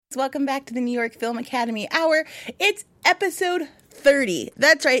Welcome back to the New York Film Academy Hour. It's episode 30.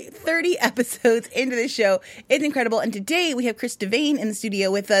 That's right, 30 episodes into the show. It's incredible. And today we have Chris Devane in the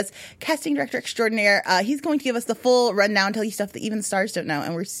studio with us, casting director extraordinaire. He's going to give us the full rundown, tell you stuff that even the stars don't know,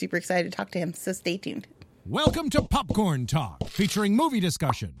 and we're super excited to talk to him, so stay tuned. Welcome to Popcorn Talk, featuring movie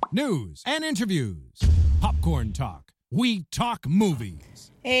discussion, news, and interviews. Popcorn Talk. We talk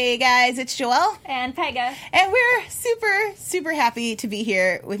movies. Hey guys, it's Joelle. And Pega. And we're super happy to be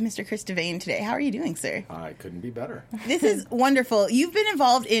here with Mr. Chris Devane today. How are you doing, sir? I couldn't be better. This is wonderful. You've been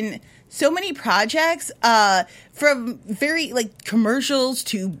involved in so many projects, from very commercials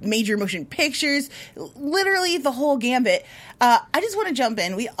to major motion pictures, literally the whole gambit. I just want to jump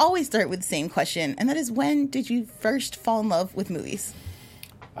in. We always start with the same question, and that is, when did you first fall in love with movies?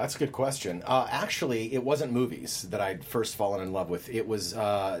 That's a good question. Actually, it wasn't movies that I'd first fallen in love with. It was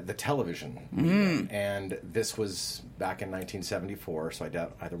the television medium. And this was back in 1974, so I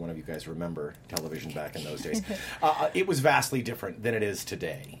doubt either one of you guys remember television back in those days. It was vastly different than it is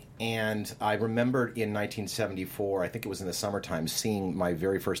today. And I remembered in 1974, I think it was in the summertime, seeing my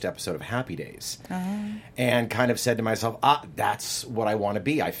very first episode of Happy Days. And kind of said to myself, that's what I want to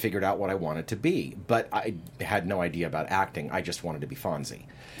be. I figured out what I wanted to be. But I had no idea about acting. I just wanted to be Fonzie.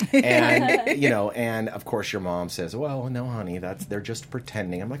 And, and of course your mom says, well, no, honey, they're just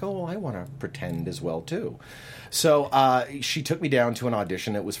pretending. I'm like, oh, I want to pretend as well, too. So she took me down to an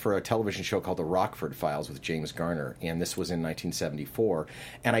audition. It was for a television show called The Rockford Files with James Garner, and this was in 1974.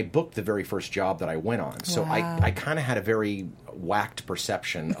 And I booked the very first job that I went on. So Wow. I kind of had a very whacked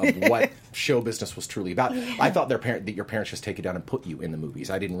perception of what show business was truly about. I thought that your parents just take you down and put you in the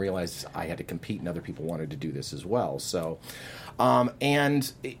movies. I didn't realize I had to compete and other people wanted to do this as well. So,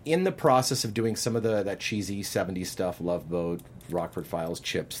 and in the process of doing some of that cheesy 70s stuff, Love Boat, Rockford Files,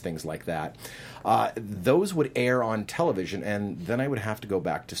 Chips, things like that, those would air on television, and then I would have to go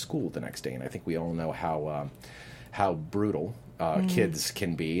back to school the next day. And I think we all know how brutal kids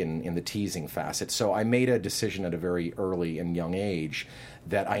can be in the teasing facet. So I made a decision at a very early and young age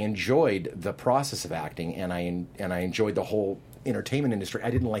that I enjoyed the process of acting, and I enjoyed the whole entertainment industry.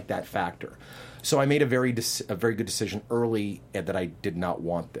 I didn't like that factor. So I made a very good decision early that I did not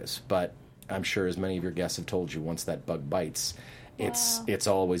want this. But I'm sure, as many of your guests have told you, once that bug bites, it's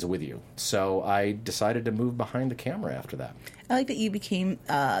always with you. So I decided to move behind the camera after that. I like that you became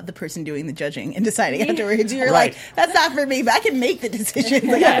the person doing the judging and deciding afterwards. You're Right. like, that's not for me, but I can make the decision.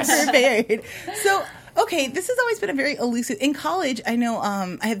 Yes. I'm prepared. So, okay, this has always been a very elusive... In college, I know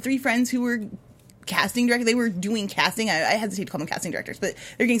I had 3 friends who were casting directors. They were doing casting. I hesitate to call them casting directors, but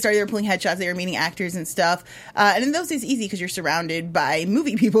they're getting started. They were pulling headshots. They were meeting actors and stuff. And in those days, it's easy because you're surrounded by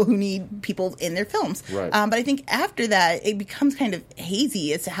movie people who need people in their films. Right. But I think after that, it becomes kind of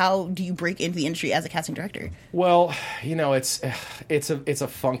hazy as to how do you break into the industry as a casting director. Well, it's a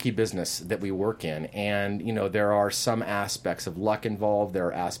funky business that we work in, and there are some aspects of luck involved. There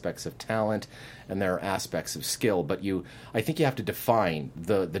are aspects of talent, and there are aspects of skill. But I think you have to define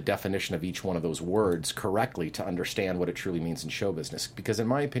the definition of each one of those words correctly to understand what it truly means in show business. Because in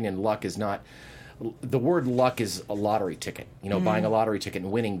my opinion, luck is not... The word luck is a lottery ticket. Buying a lottery ticket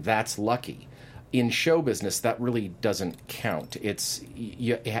and winning, that's lucky. In show business, that really doesn't count. It's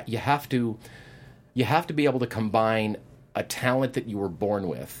you have to be able to combine a talent that you were born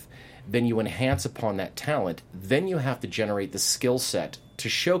with, then you enhance upon that talent, then you have to generate the skill set to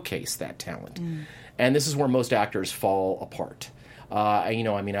showcase that talent. And this is where most actors fall apart.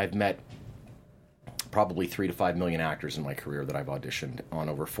 I've met probably 3 to 5 million actors in my career that I've auditioned on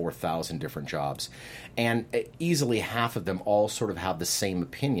over 4,000 different jobs. And easily half of them all sort of have the same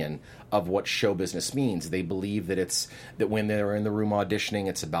opinion of what show business means. They believe that when they're in the room auditioning,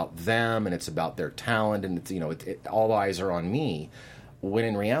 it's about them and it's about their talent, and all eyes are on me, when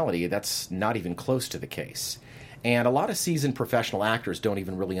in reality, that's not even close to the case. And a lot of seasoned professional actors don't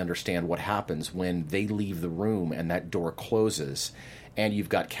even really understand what happens when they leave the room and that door closes and you've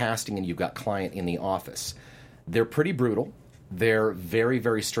got casting and you've got client in the office. They're pretty brutal. They're very,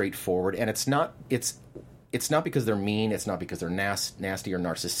 very straightforward. And it's not because they're mean. It's not because they're nasty or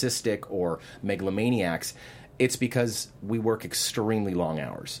narcissistic or megalomaniacs. It's because we work extremely long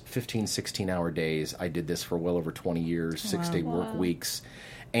hours, 15, 16-hour days. I did this for well over 20 years, 6-day work weeks.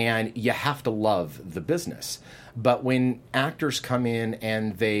 And you have to love the business. But when actors come in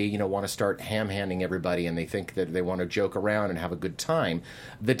and they, want to start ham-handing everybody and they think that they want to joke around and have a good time,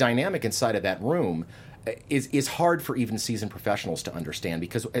 the dynamic inside of that room is hard for even seasoned professionals to understand.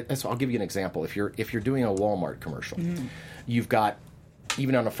 Because I'll give you an example. If you're doing a Walmart commercial, you've got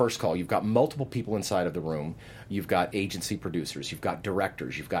even on a first call, you've got multiple people inside of the room. You've got agency producers, you've got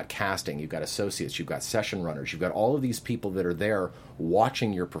directors, you've got casting, you've got associates, you've got session runners, you've got all of these people that are there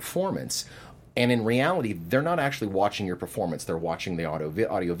watching your performance. And in reality, they're not actually watching your performance. They're watching the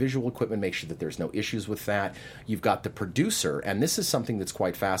audio-visual equipment, make sure that there's no issues with that. You've got the producer, and this is something that's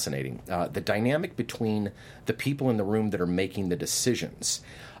quite fascinating. The dynamic between the people in the room that are making the decisions.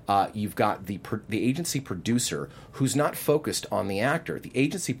 You've got the agency producer who's not focused on the actor. The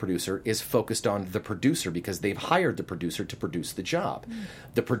agency producer is focused on the producer because they've hired the producer to produce the job.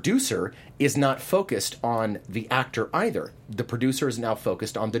 The producer is not focused on the actor either. The producer is now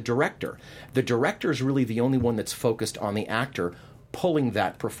focused on the director. The director is really the only one that's focused on the actor pulling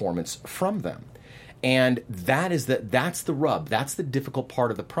that performance from them. And that's the rub. That's the difficult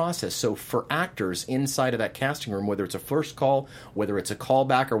part of the process. So for actors inside of that casting room, whether it's a first call, whether it's a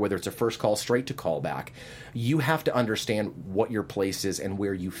callback, or whether it's a first call straight to callback, you have to understand what your place is and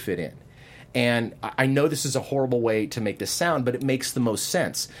where you fit in. And I know this is a horrible way to make this sound, but it makes the most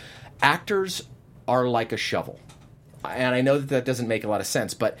sense. Actors are like a shovel. And I know that doesn't make a lot of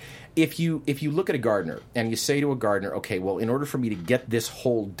sense, but if you look at a gardener and you say to a gardener, okay, well, in order for me to get this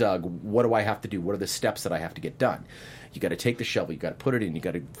hole dug, what do I have to do? What are the steps that I have to get done? You got to take the shovel, you got to put it in, you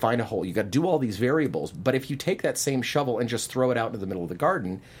got to find a hole, you got to do all these variables. But if you take that same shovel and just throw it out into the middle of the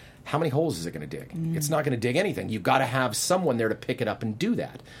garden, how many holes is it going to dig? It's not going to dig anything. You've got to have someone there to pick it up and do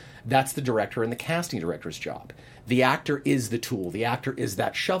that. That's the director and the casting director's job. The actor is the tool. The actor is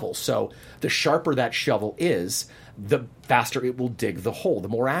that shovel. So the sharper that shovel is, the faster it will dig the hole. The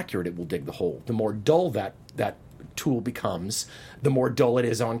more accurate it will dig the hole. The more dull that tool becomes, the more dull it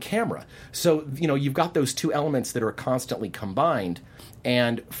is on camera. So, you've got those two elements that are constantly combined.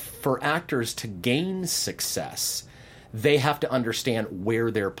 And for actors to gain success, they have to understand where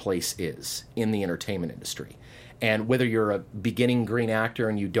their place is in the entertainment industry. And whether you're a beginning green actor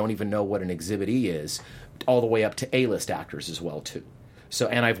and you don't even know what an Exhibit E is, all the way up to A-list actors as well, too. So,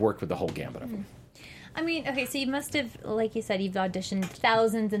 and I've worked with the whole gambit of them. I mean, okay, so you must have, like you said, you've auditioned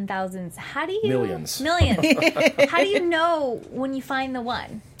thousands and thousands. How do you... Millions. How do you know when you find the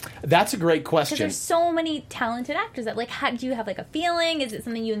one? That's a great question. Because there's so many talented actors. That, how do you have, a feeling? Is it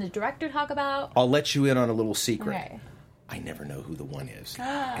something you and the director talk about? I'll let you in on a little secret. Okay. I never know who the one is.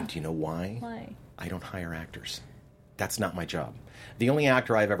 And do you know why? Why? I don't hire actors. That's not my job. The only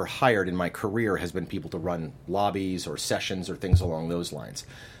actor I've ever hired in my career has been people to run lobbies or sessions or things along those lines.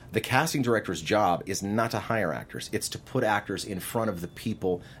 The casting director's job is not to hire actors. It's to put actors in front of the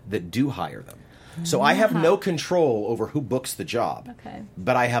people that do hire them. So I have no control over who books the job,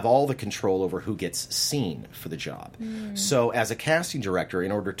 but I have all the control over who gets seen for the job. So as a casting director,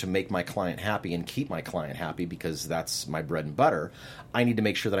 in order to make my client happy and keep my client happy, because that's my bread and butter, I need to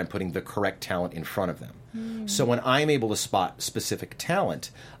make sure that I'm putting the correct talent in front of them. So when I'm able to spot specific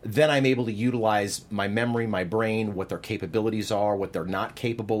talent, then I'm able to utilize my memory, my brain, what their capabilities are, what they're not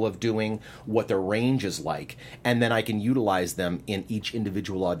capable of doing, what their range is like, and then I can utilize them in each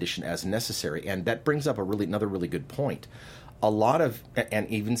individual audition as necessary. And that brings up another really good point. A lot of, and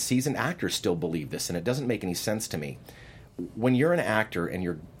even seasoned actors still believe this, and it doesn't make any sense to me. When you're an actor and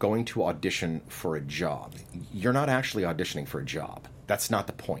you're going to audition for a job, you're not actually auditioning for a job. That's not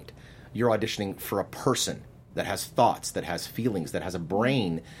the point. You're auditioning for a person that has thoughts, that has feelings, that has a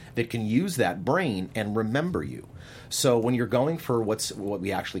brain that can use that brain and remember you. So when you're going for what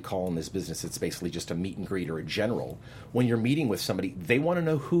we actually call in this business, it's basically just a meet and greet or a general. When you're meeting with somebody, they want to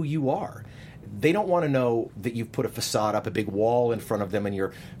know who you are. They don't want to know that you've put a facade up, a big wall in front of them, and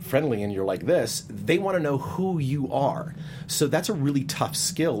you're friendly and you're like this. They want to know who you are. So that's a really tough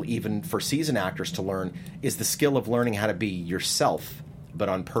skill, even for seasoned actors to learn, is the skill of learning how to be yourself, but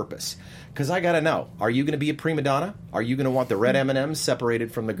on purpose. Because I got to know, are you going to be a prima donna? Are you going to want the red M&Ms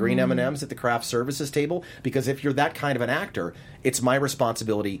separated from the green M&Ms at the craft services table? Because if you're that kind of an actor, it's my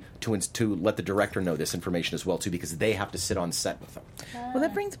responsibility to let the director know this information as well, too, because they have to sit on set with them. Well,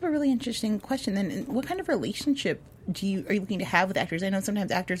 that brings up a really interesting question then. What kind of relationship are you looking to have with actors? I know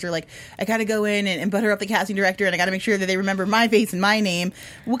sometimes actors are like, I got to go in and butter up the casting director, and I got to make sure that they remember my face and my name.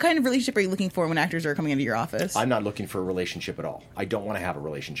 What kind of relationship are you looking for when actors are coming into your office? I'm not looking for a relationship at all. I don't want to have a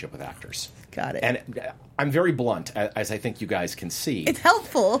relationship with actors. Got it. And I'm very blunt, as I think you guys can see. It's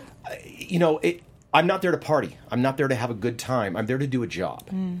helpful. I'm not there to party. I'm not there to have a good time. I'm there to do a job,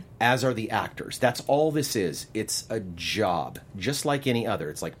 as are the actors. That's all this is. It's a job, just like any other.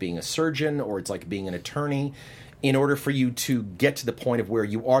 It's like being a surgeon or it's like being an attorney. In order for you to get to the point of where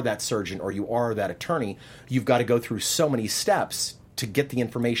you are that surgeon or you are that attorney, you've got to go through so many steps to get the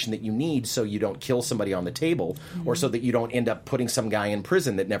information that you need so you don't kill somebody on the table or so that you don't end up putting some guy in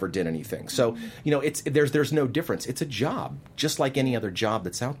prison that never did anything. So, there's no difference. It's a job, just like any other job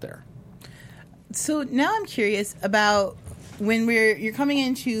that's out there. So now I'm curious about when you're coming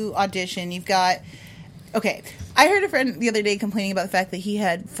into audition, you've got, okay, I heard a friend the other day complaining about the fact that he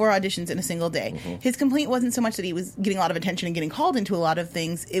had 4 auditions in a single day. Mm-hmm. His complaint wasn't so much that he was getting a lot of attention and getting called into a lot of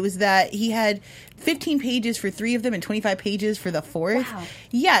things. It was that he had 15 pages for 3 of them and 25 pages for the 4th. Wow.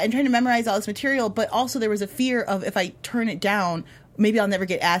 Yeah, and trying to memorize all this material, but also there was a fear of if I turn it down, maybe I'll never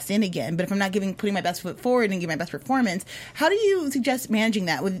get asked in again. But if I'm not putting my best foot forward and give my best performance, how do you suggest managing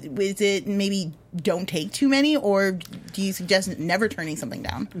that? Is it maybe don't take too many, or do you suggest never turning something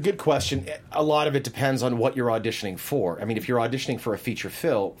down? Good question. A lot of it depends on what you're auditioning for. I mean, if you're auditioning for a feature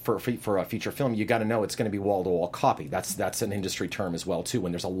film, you got to know it's going to be wall-to-wall copy. That's an industry term as well too.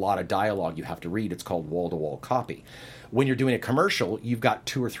 When there's a lot of dialogue you have to read, it's called wall-to-wall copy. When you're doing a commercial, you've got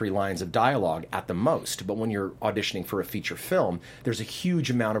 2 or 3 lines of dialogue at the most. But when you're auditioning for a feature film, there's a huge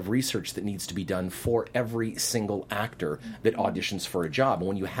amount of research that needs to be done for every single actor that auditions for a job. And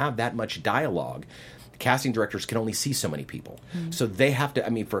when you have that much dialogue, casting directors can only see so many people. Mm-hmm. So they have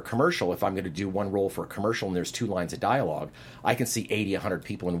to, for a commercial, if I'm going to do one role for a commercial and there's 2 lines of dialogue, I can see 80, 100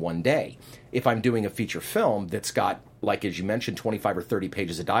 people in one day. If I'm doing a feature film that's got, like as you mentioned, 25 or 30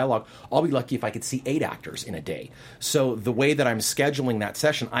 pages of dialogue, I'll be lucky if I could see 8 actors in a day. So the way that I'm scheduling that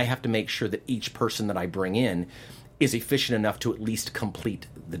session, I have to make sure that each person that I bring in is efficient enough to at least complete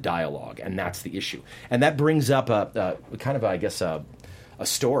the dialogue, and that's the issue. And that brings up a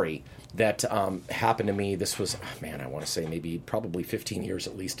story that happened to me. This was, I want to say probably 15 years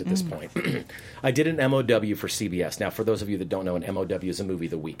at least at this point. I did an MOW for CBS. Now, for those of you that don't know, an MOW is a movie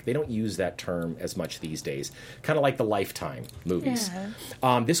of the week. They don't use that term as much these days, kind of like the Lifetime movies.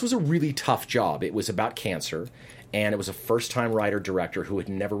 Yeah. This was a really tough job. It was about cancer, and it was a first-time writer-director who had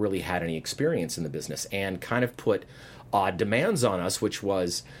never really had any experience in the business and kind of put odd demands on us, which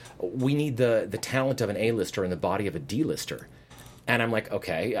was, we need the talent of an A-lister in the body of a D-lister. And I'm like,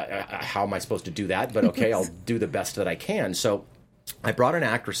 okay, how am I supposed to do that? But okay, I'll do the best that I can. So I brought an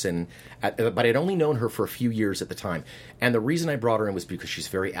actress in, but I'd only known her for a few years at the time. And the reason I brought her in was because she's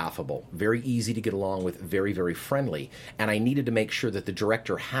very affable, very easy to get along with, very, very friendly. And I needed to make sure that the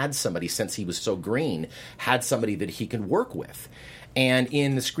director had somebody, since he was so green, had somebody that he could work with. And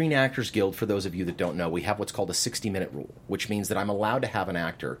in the Screen Actors Guild, for those of you that don't know, we have what's called a 60-minute rule, which means that I'm allowed to have an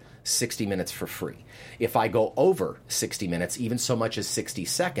actor 60 minutes for free. If I go over 60 minutes, even so much as 60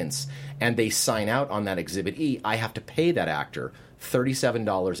 seconds, and they sign out on that Exhibit E, I have to pay that actor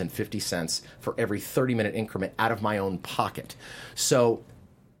 $37.50 for every 30-minute increment out of my own pocket. So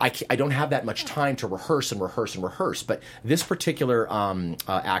I don't have that much time to rehearse. But this particular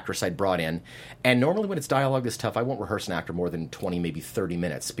actress I'd brought in, and normally when it's dialogue this tough, I won't rehearse an actor more than 20, maybe 30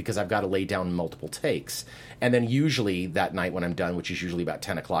 minutes because I've got to lay down multiple takes. And then usually that night when I'm done, which is usually about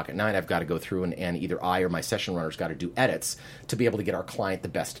 10 o'clock at night, I've got to go through and either I or my session runner's got to do edits to be able to get our client the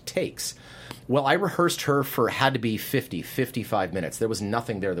best takes. Well, I rehearsed her had to be 55 minutes. There was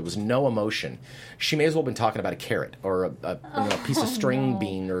nothing there. There was no emotion. She may as well have been talking about a carrot or a piece of string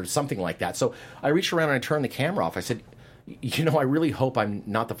bean or something like that. So I reached around and I turned the camera off. I said, I really hope I'm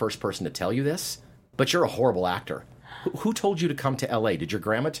not the first person to tell you this, but you're a horrible actor. Who told you to come to L.A.? Did your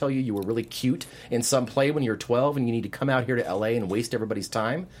grandma tell you were really cute in some play when you were 12 and you need to come out here to L.A. and waste everybody's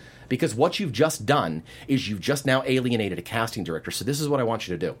time? Because what you've just done is you've just now alienated a casting director. So this is what I want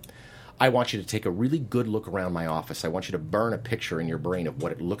you to do. I want you to take a really good look around my office. I want you to burn a picture in your brain of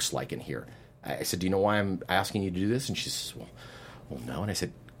what it looks like in here. I said, do you know why I'm asking you to do this? And she says, well, no. And I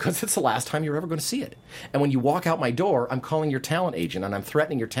said, because it's the last time you're ever going to see it. And when you walk out my door, I'm calling your talent agent, and I'm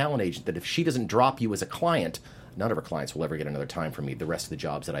threatening your talent agent that if she doesn't drop you as a client, none of her clients will ever get another time from me the rest of the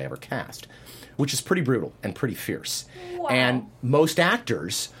jobs that I ever cast, which is pretty brutal and pretty fierce. Wow. And most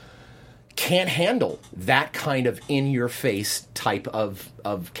actors can't handle that kind of in-your-face type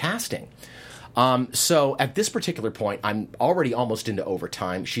of casting. So at this particular point, I'm already almost into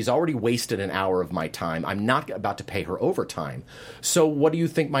overtime. She's already wasted an hour of my time. I'm not about to pay her overtime. So what do you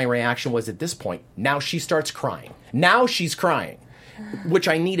think my reaction was at this point? Now she starts crying. Now she's crying, which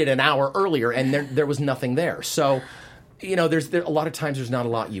I needed an hour earlier, and there was nothing there. So, there's a lot of times there's not a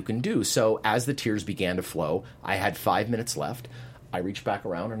lot you can do. So as the tears began to flow, I had 5 minutes left. I reached back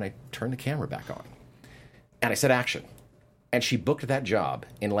around and I turned the camera back on. And I said, action. And she booked that job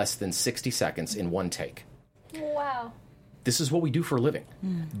in less than 60 seconds in one take. Wow. This is what we do for a living.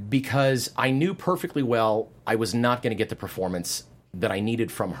 Because I knew perfectly well I was not going to get the performance that I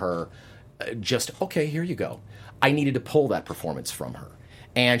needed from her. Okay, here you go. I needed to pull that performance from her.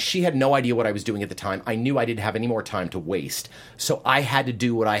 And she had no idea what I was doing at the time. I knew I didn't have any more time to waste. So I had to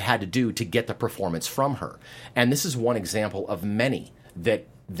do what I had to do to get the performance from her. And this is one example of many that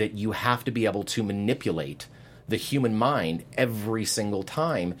you have to be able to manipulate the human mind every single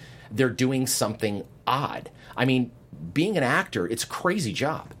time they're doing something odd. I mean, being an actor, it's a crazy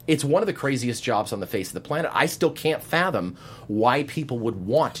job. It's one of the craziest jobs on the face of the planet. I still can't fathom why people would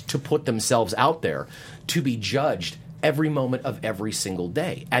want to put themselves out there to be judged every moment of every single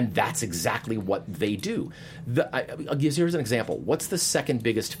day. And that's exactly what they do. Here's an example. What's the second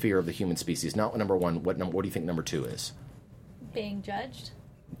biggest fear of the human species? Not number one. What do you think number two is? Being judged.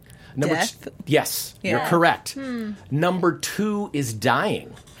 Death? Yes, Yeah. you're correct. Number two is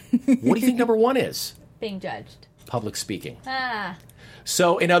dying. What do you think number one is? Being judged. Public speaking. Ah.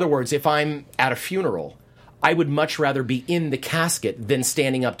 So, in other words, if I'm at a funeral, I would much rather be in the casket than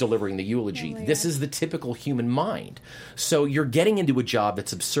standing up delivering the eulogy. This is the typical human mind. So you're getting into a job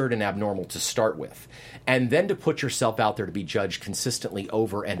that's absurd and abnormal to start with. And then to put yourself out there to be judged consistently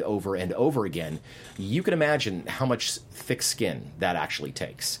over and over and over again, you can imagine how much thick skin that actually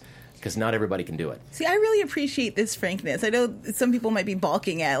takes. Because not everybody can do it. See, I really appreciate this frankness. I know some people might be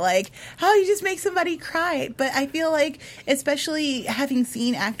balking at, like, how you just make somebody cry. But I feel like, especially having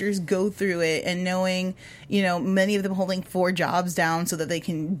seen actors go through it and knowing, you know, many of them holding 4 jobs down so that they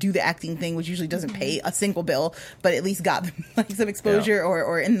can do the acting thing, which usually doesn't pay a single bill, but at least got them like some exposure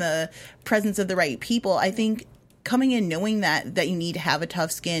or in the presence of the right people. I think coming in knowing that you need to have a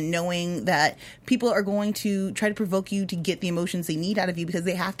tough skin, knowing that people are going to try to provoke you to get the emotions they need out of you because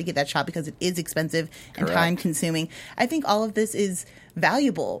they have to get that shot because it is expensive and time consuming. I think all of this is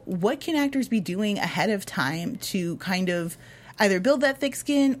valuable. What can actors be doing ahead of time to kind of either build that thick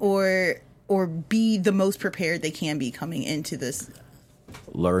skin or be the most prepared they can be coming into this?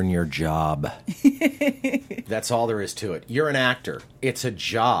 Learn your job. That's all there is to it. You're an actor. It's a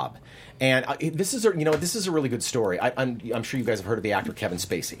job. And this is a really good story. I'm sure you guys have heard of the actor Kevin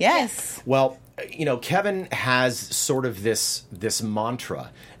Spacey. Yes. Well, you know, Kevin has sort of this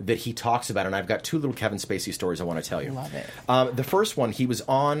mantra that he talks about, and I've got 2 little Kevin Spacey stories I want to tell you. Love it. The first one, he was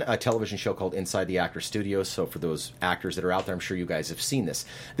on a television show called Inside the Actor Studio. So for those actors that are out there, I'm sure you guys have seen this.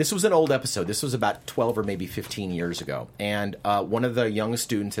 This was an old episode. This was about 12 or maybe 15 years ago. And one of the young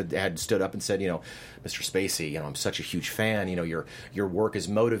students had stood up and said, you know, Mr. Spacey, you know, I'm such a huge fan. You know, your work has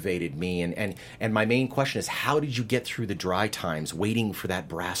motivated me. And my main question is, how did you get through the dry times, waiting for that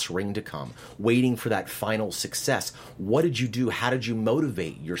brass ring to come, waiting for that final success? What did you do? How did you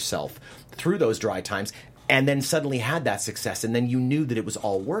motivate yourself through those dry times? And then suddenly had that success, and then you knew that it was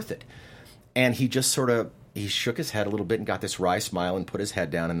all worth it. And he just he shook his head a little bit and got this wry smile and put his head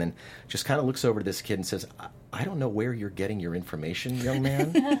down and then just kind of looks over to this kid and says, I don't know where you're getting your information, young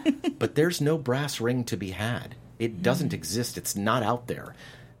man, but there's no brass ring to be had. It doesn't exist. It's not out there.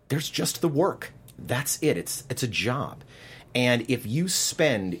 There's just the work. That's it. It's a job. And if you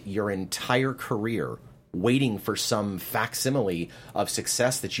spend your entire career waiting for some facsimile of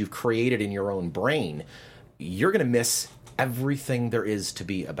success that you've created in your own brain, you're going to miss everything there is to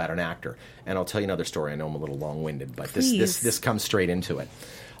be about an actor. And I'll tell you another story. I know I'm a little long-winded, but this comes straight into it.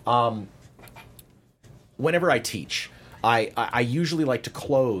 Whenever I teach, I usually like to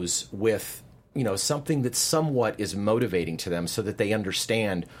close with, you know, something that somewhat is motivating to them so that they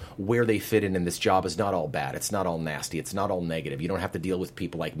understand where they fit in this job is not all bad. It's not all nasty. It's not all negative. You don't have to deal with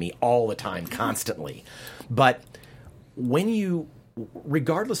people like me all the time, constantly. But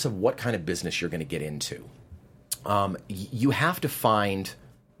regardless of what kind of business you're going to get into, you have to find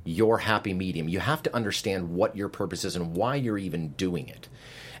your happy medium. You have to understand what your purpose is and why you're even doing it.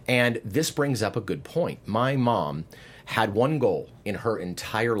 And this brings up a good point. My mom had one goal in her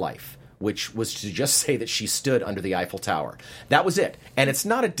entire life, which was to just say that she stood under the Eiffel Tower. That was it. And it's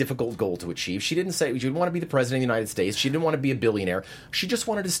not a difficult goal to achieve. She didn't say she didn't want to be the president of the United States. She didn't want to be a billionaire. She just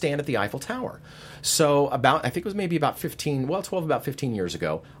wanted to stand at the Eiffel Tower. So I think it was maybe about 15 years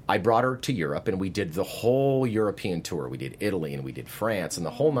ago, I brought her to Europe and we did the whole European tour. We did Italy and we did France and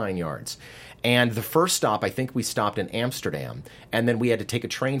the whole 9 yards. And the first stop, I think we stopped in Amsterdam. And then we had to take a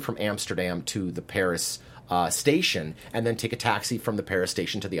train from Amsterdam to the Paris station and then take a taxi from the Paris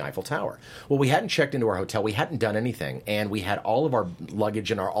station to the Eiffel Tower. Well, we hadn't checked into our hotel. We hadn't done anything. And we had all of our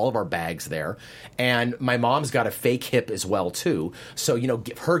luggage and all of our bags there. And my mom's got a fake hip as well, too. So, you know,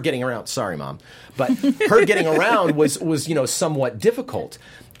 her getting around, sorry, Mom, but her getting around was, you know, somewhat difficult.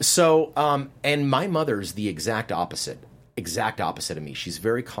 So, and my mother's the exact opposite of me. She's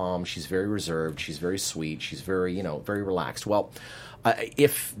very calm. She's very reserved. She's very sweet. She's very, you know, very relaxed. Well,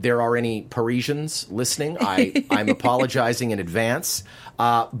 If there are any Parisians listening, I'm apologizing in advance.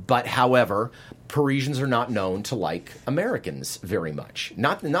 But however, Parisians are not known to like Americans very much.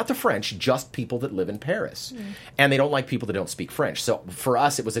 Not the French, just people that live in Paris. And they don't like people that don't speak French. So for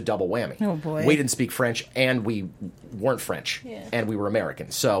us, it was a double whammy. Oh, boy. We didn't speak French, and we weren't French, and we were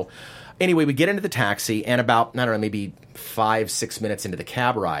American. So anyway, we get into the taxi, and about, I don't know, maybe 5-6 minutes into the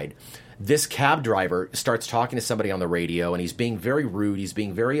cab ride, this cab driver starts talking to somebody on the radio, and he's being very rude. He's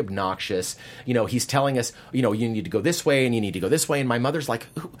being very obnoxious. You know, he's telling us, you know, you need to go this way and you need to go this way. And my mother's like,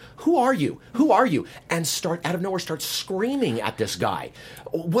 who are you? Who are you? And out of nowhere starts screaming at this guy.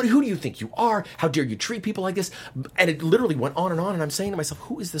 Who do you think you are? How dare you treat people like this? And it literally went on. And I'm saying to myself,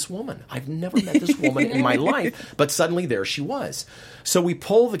 who is this woman? I've never met this woman in my life. But suddenly there she was. So we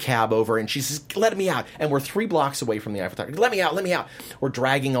pull the cab over, and she says, let me out. And we're 3 blocks away from the Eiffel Tower. Let me out, let me out. We're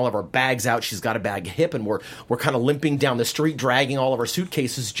dragging all of our bags out. She's got a bag hip, and we're kind of limping down the street, dragging all of our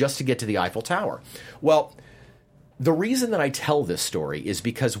suitcases just to get to the Eiffel Tower. Well, the reason that I tell this story is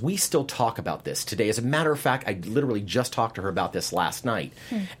because we still talk about this today. As a matter of fact, I literally just talked to her about this last night.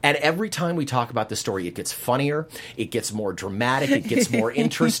 And every time we talk about the story, it gets funnier, it gets more dramatic, it gets more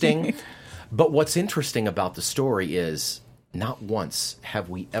interesting. But what's interesting about the story is not once have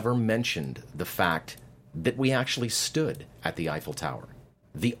we ever mentioned the fact that we actually stood at the Eiffel Tower.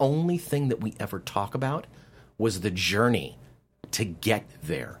 The only thing that we ever talk about was the journey to get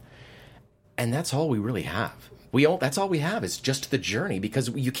there. And that's all we really have. That's all we have is just the journey, because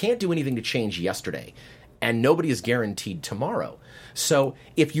you can't do anything to change yesterday, and nobody is guaranteed tomorrow. So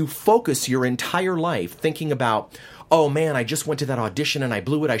if you focus your entire life thinking about, oh man, I just went to that audition and I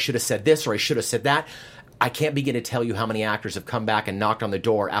blew it, I should have said this or I should have said that, I can't begin to tell you how many actors have come back and knocked on the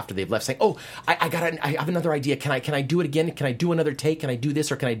door after they've left saying, oh, I have another idea. Can I do it again? Can I do another take? Can I do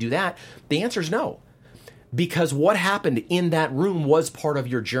this or can I do that? The answer is no. Because what happened in that room was part of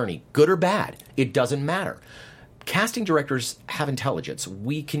your journey, good or bad. It doesn't matter. Casting directors have intelligence.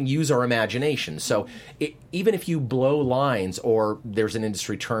 We can use our imagination. So even if you blow lines, or there's an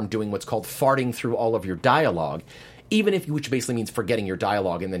industry term doing what's called farting through all of your dialogue, which basically means forgetting your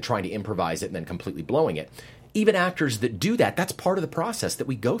dialogue and then trying to improvise it and then completely blowing it. Even actors that do that, that's part of the process that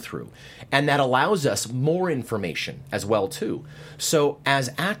we go through. And that allows us more information as well, too. So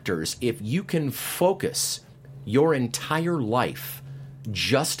as actors, if you can focus your entire life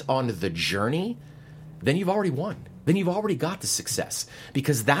just on the journey, then you've already won. Then you've already got the success,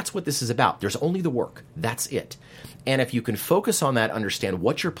 because that's what this is about. There's only the work. That's it. And if you can focus on that, understand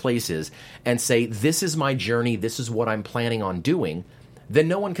what your place is, and say, this is my journey, this is what I'm planning on doing, then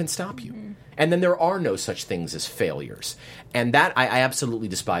no one can stop you. Mm-hmm. And then there are no such things as failures. And that, I absolutely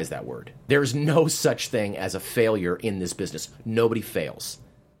despise that word. There's no such thing as a failure in this business. Nobody fails.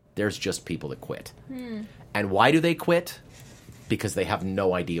 There's just people that quit. And why do they quit? Because they have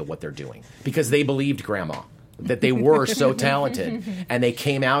no idea what they're doing. Because they believed Grandma, that they were so talented, and they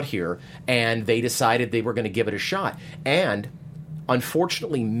came out here and they decided they were going to give it a shot. And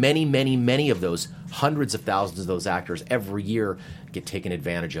unfortunately, many of those, hundreds of thousands of those actors every year get taken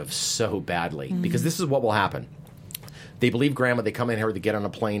advantage of so badly. Because this is what will happen. They believe Grandma, they come in here, they get on a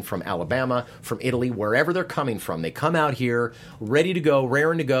plane from Alabama, from Italy, wherever they're coming from. They come out here, ready to go,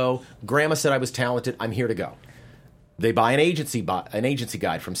 raring to go. Grandma said I was talented, I'm here to go. They buy an agency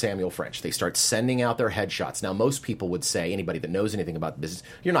guide from Samuel French. They start sending out their headshots. Now, most people would say, anybody that knows anything about the business,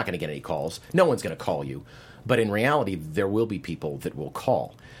 you're not going to get any calls. No one's going to call you. But in reality, there will be people that will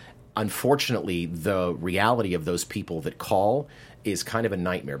call. Unfortunately, the reality of those people that call is kind of a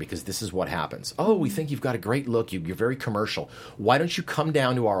nightmare, because this is what happens. Oh, we think you've got a great look. You're very commercial. Why don't you come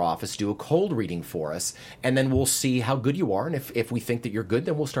down to our office, do a cold reading for us, and then we'll see how good you are. And if we think that you're good,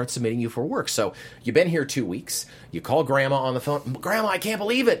 then we'll start submitting you for work. So you've been here 2 weeks. You call Grandma on the phone. Grandma, I can't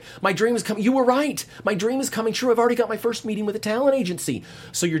believe it. My dream is coming. You were right. My dream is coming true. I've already got my first meeting with a talent agency.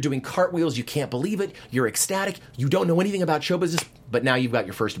 So you're doing cartwheels. You can't believe it. You're ecstatic. You don't know anything about show business, but now you've got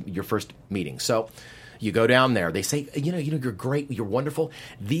your first meeting. So you go down there. They say, you're great. You're wonderful.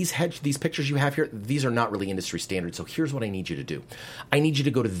 These pictures you have here, these are not really industry standard. So here's what I need you to do. I need you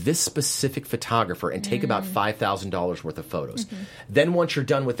to go to this specific photographer and take about $5,000 worth of photos. Then once you're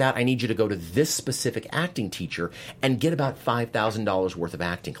done with that, I need you to go to this specific acting teacher and get about $5,000 worth of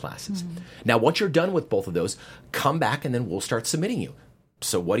acting classes. Now, once you're done with both of those, come back and then we'll start submitting you.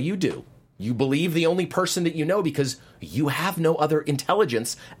 So what do? You believe the only person that you know, because you have no other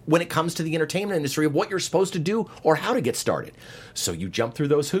intelligence when it comes to the entertainment industry of what you're supposed to do or how to get started. So you jump through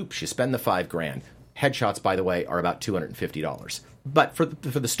those hoops. You spend the $5,000. Headshots, by the way, are about $250. But for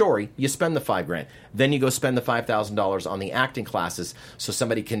the story, you spend the $5,000. Then you go spend the $5,000 on the acting classes so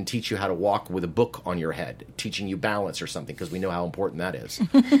somebody can teach you how to walk with a book on your head, teaching you balance or something, because we know how important that is.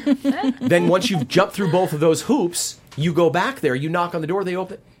 Then once you've jumped through both of those hoops, you go back there, you knock on the door, they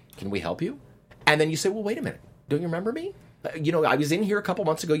open, can we help you? And then you say, well, wait a minute, don't you remember me? I was in here a couple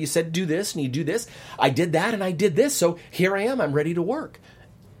months ago, you said do this and you do this. I did that and I did this, so here I am, I'm ready to work.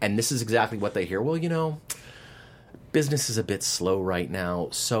 And this is exactly what they hear. Well, business is a bit slow right now,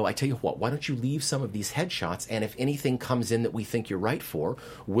 so I tell you what, why don't you leave some of these headshots, and if anything comes in that we think you're right for,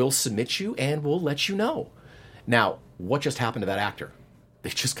 we'll submit you and we'll let you know. Now, what just happened to that actor?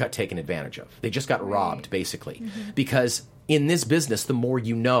 They just got taken advantage of. They just got robbed, basically. Because in this business, the more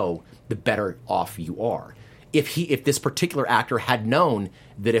you know, the better off you are. If this particular actor had known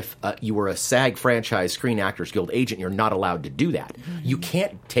that if you were a SAG franchise Screen Actors Guild agent, you're not allowed to do that. You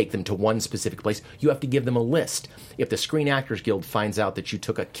can't take them to one specific place. You have to give them a list. If the Screen Actors Guild finds out that you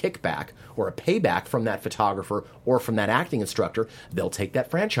took a kickback or a payback from that photographer or from that acting instructor, they'll take that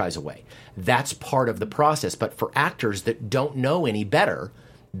franchise away. That's part of the process. But for actors that don't know any better,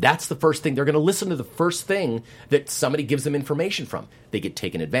 that's the first thing. They're going to listen to the first thing that somebody gives them information from. They get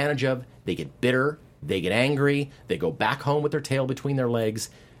taken advantage of. They get bitter. They get angry, they go back home with their tail between their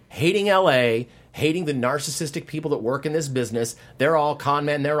legs, hating LA, hating the narcissistic people that work in this business. They're all con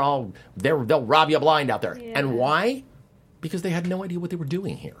men, they'll rob you blind out there. Yeah. And why? Because they had no idea what they were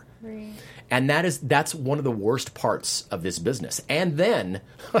doing here. Right. And that's one of the worst parts of this business. And then,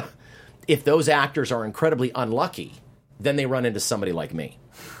 if those actors are incredibly unlucky, then they run into somebody like me.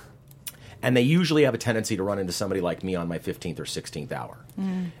 And they usually have a tendency to run into somebody like me on my 15th or 16th hour.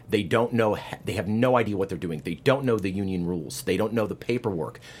 They don't know, they have no idea what they're doing. They don't know the union rules. They don't know the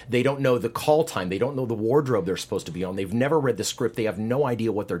paperwork. They don't know the call time. They don't know the wardrobe they're supposed to be on. They've never read the script. They have no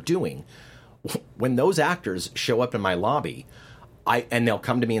idea what they're doing. When those actors show up in my lobby, and they'll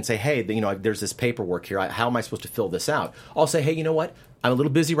come to me and say, hey, there's this paperwork here. How am I supposed to fill this out? I'll say, hey, you know what? I'm a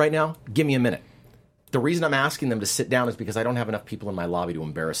little busy right now. Give me a minute. The reason I'm asking them to sit down is because I don't have enough people in my lobby to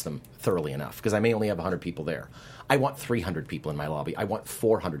embarrass them thoroughly enough, because I may only have 100 people there. I want 300 people in my lobby. I want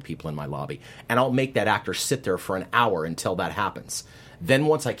 400 people in my lobby. And I'll make that actor sit there for an hour until that happens. Then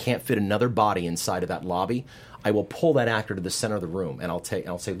once I can't fit another body inside of that lobby, I will pull that actor to the center of the room, and I'll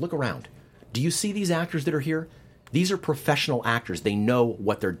say, look around. Do you see these actors that are here? These are professional actors. They know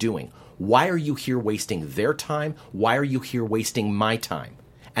what they're doing. Why are you here wasting their time? Why are you here wasting my time?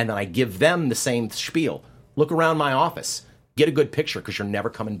 And then I give them the same spiel. Look around my office. Get a good picture, because you're never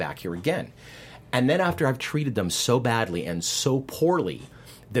coming back here again. And then after I've treated them so badly and so poorly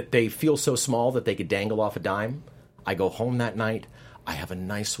that they feel so small that they could dangle off a dime, I go home that night. I have a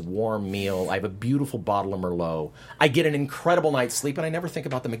nice warm meal. I have a beautiful bottle of Merlot. I get an incredible night's sleep, and I never think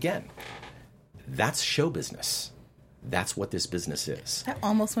about them again. That's show business. That's what this business is. I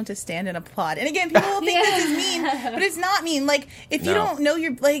almost want to stand and applaud. And again, people will think this is mean, but it's not mean. Like, if you don't know,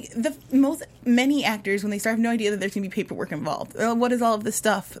 many actors, when they start, have no idea that there's going to be paperwork involved. What is all of this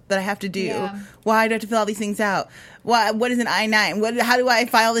stuff that I have to do? Yeah. Why do I have to fill all these things out? What is an I-9? How do I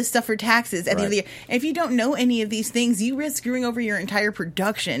file this stuff for taxes at the end of the year? And if you don't know any of these things, you risk screwing over your entire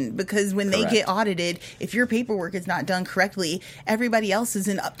production, because when they get audited, if your paperwork is not done correctly, everybody else is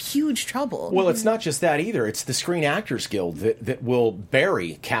in huge trouble. Well, it's not just that either. It's the Screen Actors Guild that will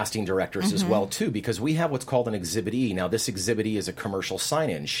bury casting directors as well, too, because we have what's called an Exhibit E. Now, this Exhibit E is a commercial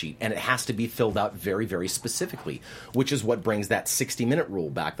sign-in sheet, and it has to be filled out very, very specifically, which is what brings that 60-minute rule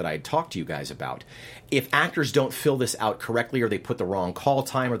back that I had talked to you guys about. If actors don't fill this out correctly, or they put the wrong call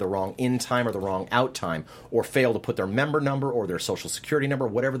time or the wrong in time or the wrong out time, or fail to put their member number or their social security number,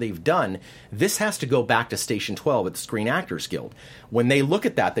 whatever they've done, this has to go back to Station 12 at the Screen Actors Guild. When they look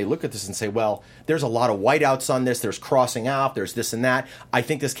at that, they look at this and say, well, there's a lot of whiteouts on this, there's crossing out, there's this and that. I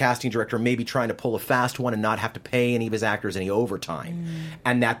think this casting director may be trying to pull a fast one and not have to pay any of his actors any overtime.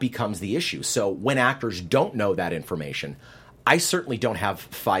 And that becomes the issue. So when actors don't know that information, I certainly don't have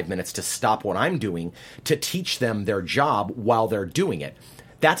 5 minutes to stop what I'm doing to teach them their job while they're doing it.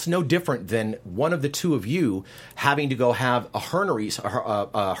 That's no different than one of the two of you having to go have a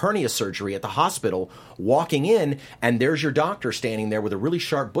hernia surgery at the hospital, walking in, and there's your doctor standing there with a really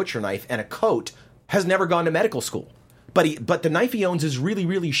sharp butcher knife and a coat, has never gone to medical school. But the knife he owns is really,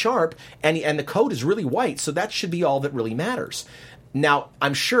 really sharp, and the coat is really white, so that should be all that really matters. Now,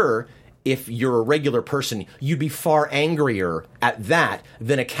 I'm sure if you're a regular person, you'd be far angrier at that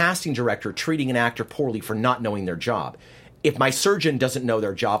than a casting director treating an actor poorly for not knowing their job. If my surgeon doesn't know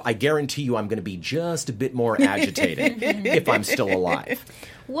their job, I guarantee you I'm going to be just a bit more agitated if I'm still alive.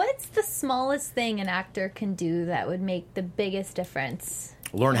 What's the smallest thing an actor can do that would make the biggest difference?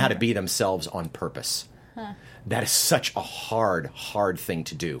 learn how to be themselves on purpose. That is such a hard thing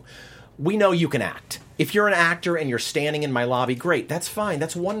to do. We know you can act. If you're an actor and you're standing in my lobby, great. That's fine.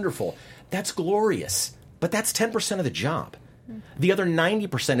 That's wonderful. That's glorious. But that's 10% of the job. The other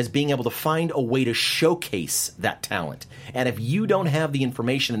 90% is being able to find a way to showcase that talent. And if you don't have the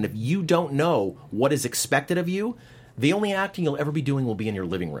information and if you don't know what is expected of you, the only acting you'll ever be doing will be in your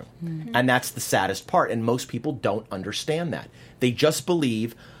living room. And that's the saddest part. And most people don't understand that. They just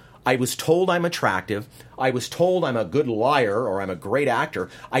believe, I was told I'm attractive. I was told I'm a good liar or I'm a great actor.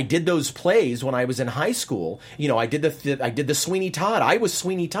 I did those plays when I was in high school. You know, I did the Sweeney Todd. I was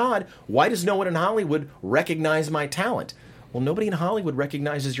Sweeney Todd. Why does no one in Hollywood recognize my talent? Well, nobody in Hollywood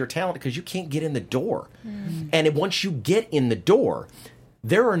recognizes your talent because you can't get in the door. And once you get in the door,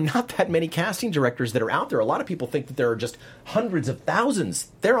 there are not that many casting directors that are out there. A lot of people think that there are just hundreds of thousands.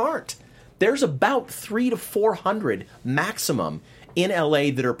 There aren't. There's about 300 to 400 maximum in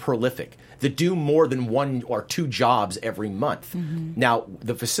LA that are prolific, that do more than 1 or 2 jobs every month. Now,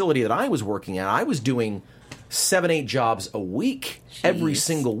 the facility that I was working at, I was doing 7-8 jobs a week, every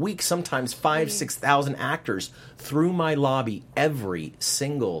single week, sometimes 5,000-6,000 actors through my lobby every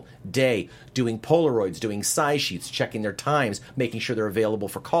single day, doing Polaroids, doing size sheets, checking their times, making sure they're available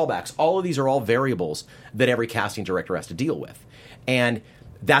for callbacks. All of these are all variables that every casting director has to deal with. And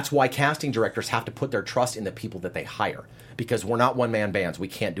that's why casting directors have to put their trust in the people that they hire. Because we're not one-man bands. We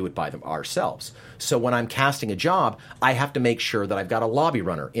can't do it by them ourselves. So when I'm casting a job, I have to make sure that I've got a lobby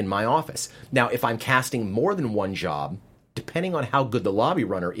runner in my office. Now, if I'm casting more than one job, depending on how good the lobby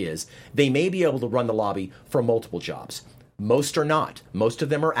runner is, they may be able to run the lobby for multiple jobs. Most are not. Most of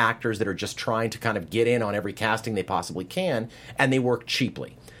them are actors that are just trying to kind of get in on every casting they possibly can, and they work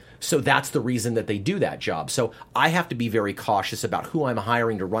cheaply. So that's the reason that they do that job. So I have to be very cautious about who I'm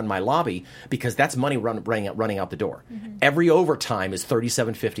hiring to run my lobby because that's money running out the door. Every overtime is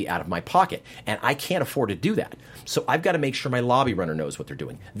 $37.50 out of my pocket, and I can't afford to do that. So I've got to make sure my lobby runner knows what they're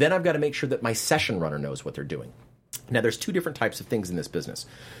doing. Then I've got to make sure that my session runner knows what they're doing. Now, there's 2 different types of things in this business.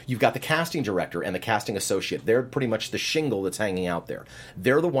 You've got the casting director and the casting associate. They're pretty much the shingle that's hanging out there.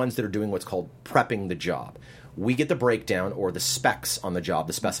 They're the ones that are doing what's called prepping the job. We get the breakdown or the specs on the job,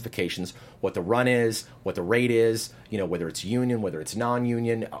 the specifications, what the run is, what the rate is, you know, whether it's union, whether it's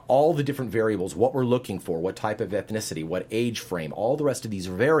non-union, all the different variables, what we're looking for, what type of ethnicity, what age frame, all the rest of these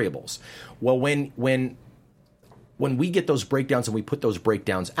variables. Well, when we get those breakdowns and we put those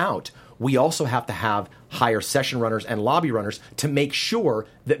breakdowns out, we also have to hire session runners and lobby runners to make sure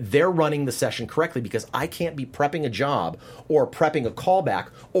that they're running the session correctly, because I can't be prepping a job or prepping a callback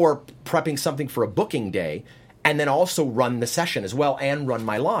or prepping something for a booking day and then also run the session as well and run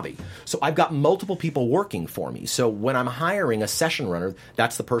my lobby. So I've got multiple people working for me. So when I'm hiring a session runner,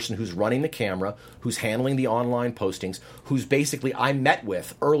 that's the person who's running the camera, who's handling the online postings, who's basically I met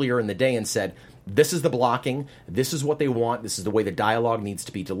with earlier in the day and said, this is the blocking, this is what they want, this is the way the dialogue needs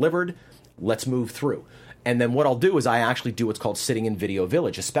to be delivered, let's move through. And then what I'll do is I actually do what's called sitting in Video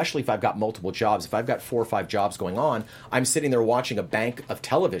Village, especially if I've got multiple jobs. If I've got 4 or 5 jobs going on, I'm sitting there watching a bank of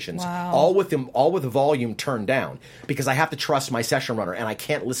televisions, all with the volume turned down, because I have to trust my session runner, and I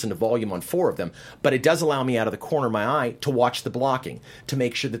can't listen to volume on 4 of them. But it does allow me out of the corner of my eye to watch the blocking, to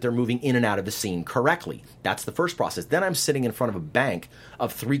make sure that they're moving in and out of the scene correctly. That's the first process. Then I'm sitting in front of a bank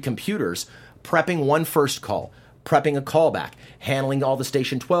of 3 computers, prepping one first call, prepping a callback, handling all the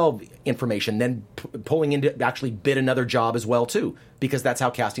Station 12 information, then pulling in to actually bid another job as well, too, because that's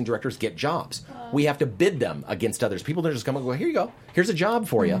how casting directors get jobs. We have to bid them against others. People don't just come and go, here you go, here's a job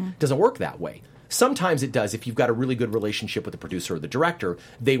for you. It doesn't work that way. Sometimes it does. If you've got a really good relationship with the producer or the director,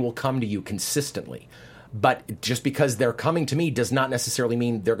 they will come to you consistently. But just because they're coming to me does not necessarily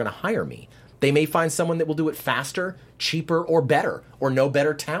mean they're going to hire me. They may find someone that will do it faster, cheaper, or better, or know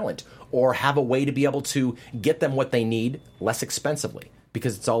better talent, or have a way to be able to get them what they need less expensively,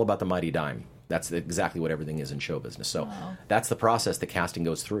 because it's all about the mighty dime. That's exactly what everything is in show business. So that's the process that casting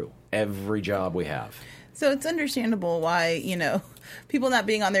goes through. Every job we have. So it's understandable why, people not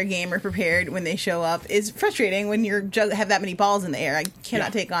being on their game or prepared when they show up is frustrating when you have that many balls in the air. I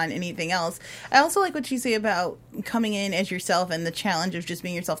cannot take on anything else. I also like what you say about coming in as yourself and the challenge of just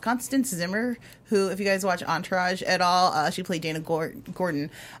being yourself. Constance Zimmer, who, if you guys watch Entourage at all, she played Dana Gordon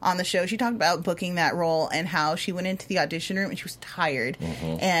on the show. She talked about booking that role and how she went into the audition room and she was tired.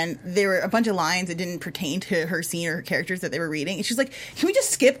 And there were a bunch of lines that didn't pertain to her scene or her characters that they were reading. And she's like, can we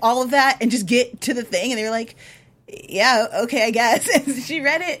just skip all of that and just get to the thing? And they were like, yeah, okay, I guess. And she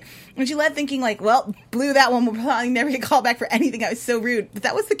read it and she left thinking like, well, blew that one. We'll probably never get called back for anything. I was so rude. But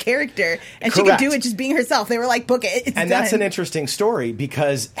that was the character. And Correct. She could do it just being herself. They were like, book it. It's and done. That's an interesting story,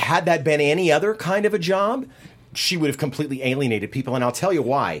 because had that been any other kind of a job, she would have completely alienated people, and I'll tell you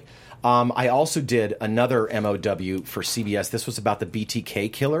why. I also did another MOW for CBS. This was about the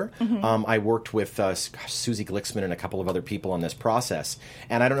BTK killer. I worked with Susie Glicksman and a couple of other people on this process.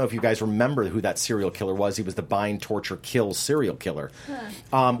 And I don't know if you guys remember who that serial killer was. He was the bind, torture, kill serial killer.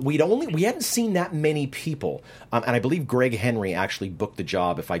 We hadn't seen that many people. And I believe Greg Henry actually booked the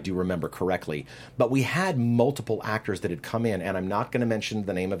job, if I do remember correctly. But we had multiple actors that had come in, and I'm not going to mention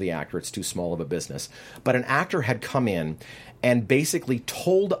the name of the actor. It's too small of a business. But an actor had come in and basically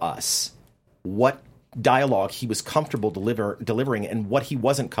told us what dialogue he was comfortable delivering and what he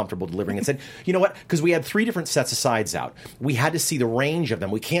wasn't comfortable delivering, and said, you know what, because we had 3 different sets of sides out. We had to see the range of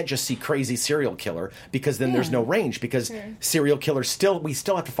them. We can't just see crazy serial killer, because then there's no range, because serial killers we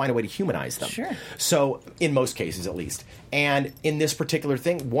still have to find a way to humanize them. So in most cases, at least. And in this particular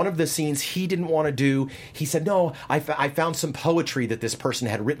thing, one of the scenes he didn't want to do, he said, no, I found some poetry that this person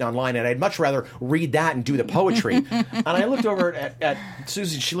had written online, and I'd much rather read that and do the poetry. And I looked over at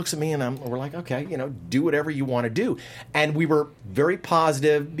Susie, she looks at me, and we're like, okay, do whatever you want to do. And we were very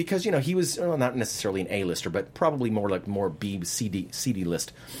positive, because, he was not necessarily an A-lister, but probably more B, C, D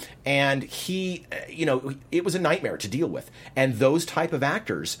list. And he, it was a nightmare to deal with. And those type of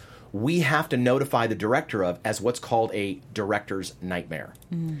actors, we have to notify the director of as what's called a director's nightmare,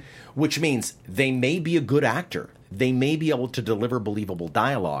 which means they may be a good actor. They may be able to deliver believable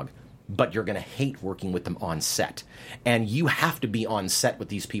dialogue, but you're going to hate working with them on set. And you have to be on set with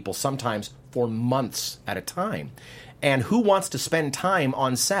these people sometimes for months at a time. And who wants to spend time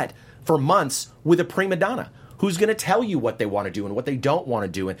on set for months with a prima donna? Who's going to tell you what they want to do and what they don't want to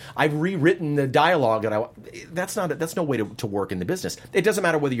do? And I've rewritten the dialogue, and that's no way to work in the business. It doesn't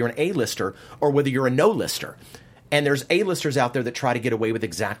matter whether you're an A-lister or whether you're a no-lister. And there's A-listers out there that try to get away with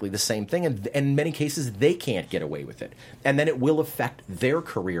exactly the same thing, and in many cases, they can't get away with it. And then it will affect their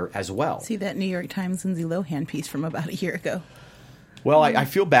career as well. See that New York Times Lindsay Lohan piece from about a year ago. Well, I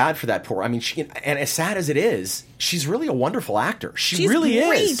feel bad for that poor. I mean, and as sad as it is, she's really a wonderful actor. She's really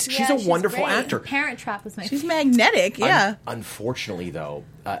great. is. She's a wonderful actor. Parent Trap was my She's favorite. magnetic, yeah. Unfortunately, though,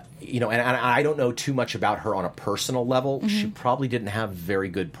 and I don't know too much about her on a personal level. She probably didn't have very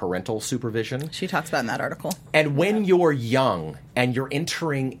good parental supervision. She talks about in that article. And when you're young and you're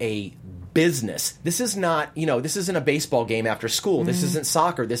entering a business, this is not, this isn't a baseball game after school. This isn't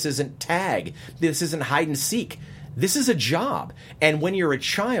soccer. This isn't tag. This isn't hide and seek. This is a job. And when you're a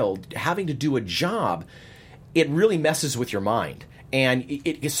child, having to do a job, it really messes with your mind. And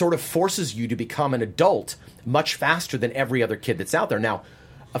it sort of forces you to become an adult much faster than every other kid that's out there. Now,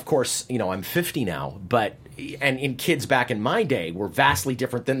 of course, I'm 50 now, and in kids back in my day were vastly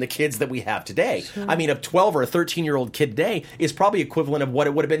different than the kids that we have today. Sure. I mean, a 12 or a 13-year-old kid today is probably equivalent of what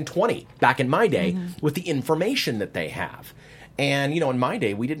it would have been 20 back in my day with the information that they have. And, in my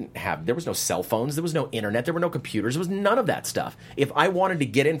day, there was no cell phones, there was no internet, there were no computers, there was none of that stuff. If I wanted to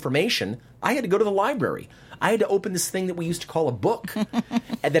get information, I had to go to the library. I had to open this thing that we used to call a book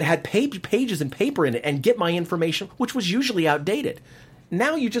that had pages and paper in it and get my information, which was usually outdated.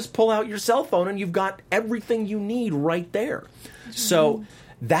 Now you just pull out your cell phone and you've got everything you need right there. So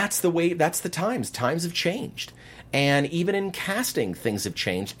that's the times. Times have changed. And even in casting, things have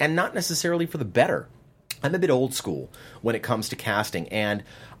changed, and not necessarily for the better. I'm a bit old school when it comes to casting, and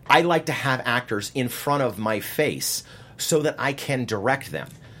I like to have actors in front of my face so that I can direct them.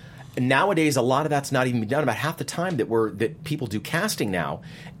 Nowadays, a lot of that's not even done. About half the time that people do casting now,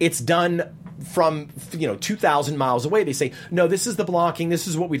 it's done from 2,000 miles away. They say, no, this is the blocking, this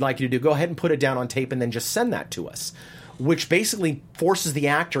is what we'd like you to do. Go ahead and put it down on tape and then just send that to us. Which basically forces the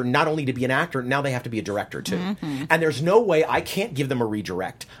actor not only to be an actor, now they have to be a director too. And there's no way, I can't give them a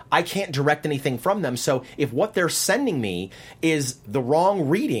redirect. I can't direct anything from them. So if what they're sending me is the wrong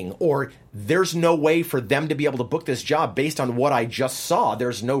reading, or there's no way for them to be able to book this job based on what I just saw,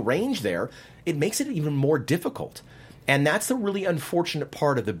 there's no range there, it makes it even more difficult. And that's the really unfortunate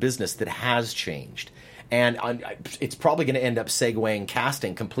part of the business that has changed. And it's probably going to end up segueing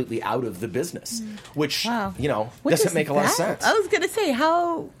casting completely out of the business, which, doesn't make a lot of sense. I was going to say,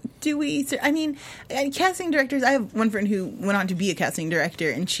 how do we... I mean, casting directors... I have one friend who went on to be a casting director,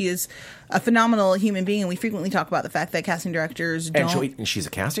 and she is a phenomenal human being, and we frequently talk about the fact that casting directors don't... And she's a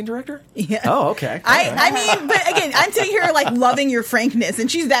casting director? Yeah. Oh, okay. I mean, but again, I'm sitting here loving your frankness,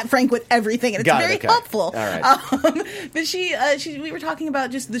 and she's that frank with everything, and it's very helpful. All right. But we were talking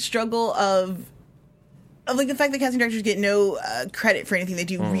about just the struggle of the fact that casting directors get no credit for anything they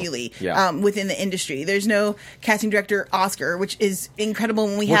do within the industry. There's no casting director Oscar, which is incredible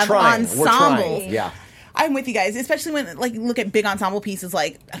when we're have ensembles. Yeah. I'm with you guys, especially when look at big ensemble pieces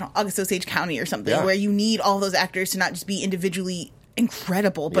like August Osage County or something, where you need all those actors to not just be individually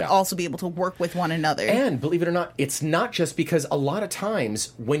incredible, but Yeah. also be able to work with one another. And believe it or not, it's not just because a lot of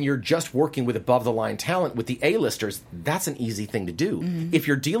times when you're just working with above-the-line talent with the A-listers, that's an easy thing to do. If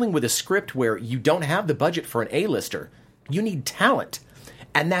you're dealing with a script where you don't have the budget for an A-lister, you need talent.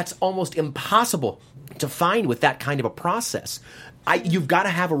 And that's almost impossible to find with that kind of a process. You've got to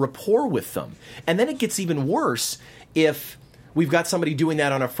have a rapport with them. And then it gets even worse if we've got somebody doing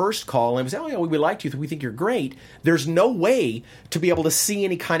that on a first call and we say, oh, yeah, we liked you, we think you're great. There's no way to be able to see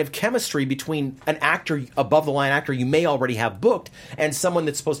any kind of chemistry between an actor, above-the-line actor you may already have booked, and someone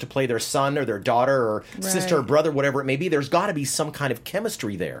that's supposed to play their son or their daughter or sister or brother, whatever it may be. There's got to be some kind of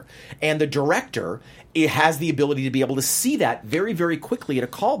chemistry there. And the director, it has the ability to be able to see that very, very quickly at a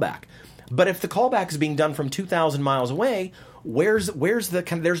callback. But if the callback is being done from 2,000 miles away, there's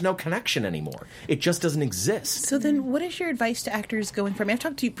no connection anymore. It just doesn't exist. So then what is your advice to actors going from, I've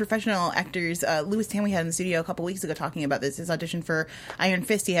talked to professional actors, Louis Tan we had in the studio a couple weeks ago talking about this, his audition for Iron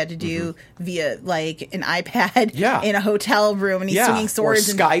Fist he had to do via like an iPad in a hotel room, and he's swinging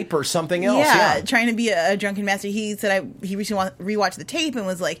swords. Or Skype or something else. Trying to be a drunken master. He said he recently rewatched the tape and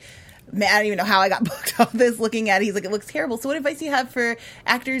was like, man, I don't even know how I got booked on this looking at it. He's like, it looks terrible. So what advice do you have for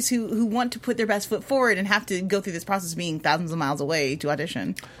actors who want to put their best foot forward and have to go through this process of being thousands of miles away to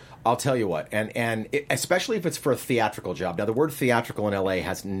audition? I'll tell you what, and especially if it's for a theatrical job. Now, the word theatrical in LA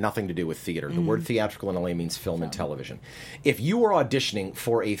has nothing to do with theater. The word theatrical in LA means film and television. If you are auditioning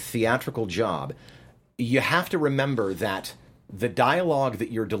for a theatrical job, you have to remember that the dialogue that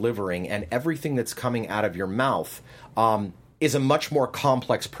you're delivering and everything that's coming out of your mouth is a much more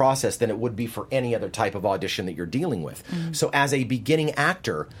complex process than it would be for any other type of audition that you're dealing with. So as a beginning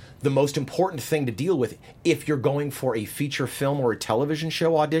actor, the most important thing to deal with if you're going for a feature film or a television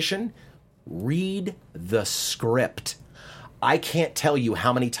show audition, read the script. I can't tell you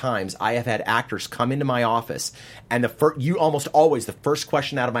how many times I have had actors come into my office and almost always the first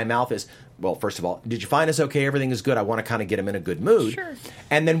question out of my mouth is, well, first of all, did you find us okay? Everything is good. I want to kind of get them in a good mood. Sure.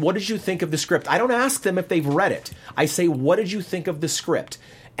 And then what did you think of the script? I don't ask them if they've read it. I say, what did you think of the script?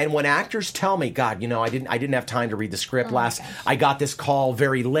 And when actors tell me, God, I didn't have time to read the script I got this call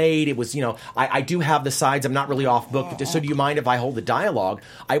very late. It was, I do have the sides. I'm not really off book. So do you mind if I hold the dialogue?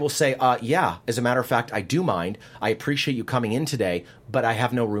 I will say, yeah, as a matter of fact, I do mind. I appreciate you coming in today, but I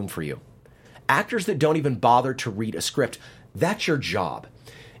have no room for you. Actors that don't even bother to read a script, that's your job.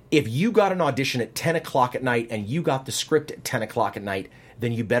 If you got an audition at 10 o'clock at night and you got the script at 10 o'clock at night,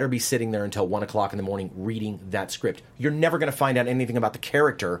 then you better be sitting there until 1 o'clock in the morning reading that script. You're never going to find out anything about the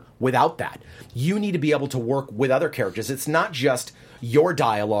character without that. You need to be able to work with other characters. It's not just your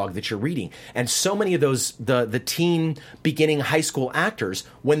dialogue that you're reading. And so many of those, the teen beginning high school actors,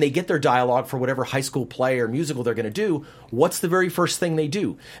 when they get their dialogue for whatever high school play or musical they're going to do, what's the very first thing they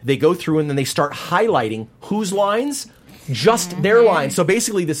do? They go through and then they start highlighting whose lines? Just their lines. So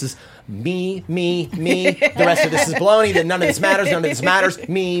basically this is me. The rest of this is baloney. Then none of this matters.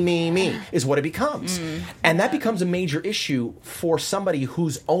 Me is what it becomes. And that becomes a major issue for somebody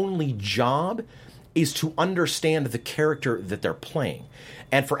whose only job is to understand the character that they're playing.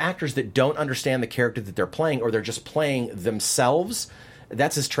 And for actors that don't understand the character that they're playing, or they're just playing themselves,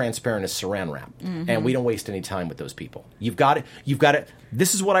 that's as transparent as saran wrap. And we don't waste any time with those people. You've got it.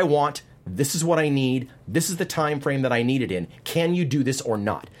 This is what I want. This is what I need. This is the time frame that I need it in. Can you do this or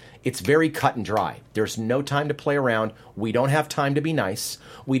not? It's very cut and dry. There's no time to play around. We don't have time to be nice.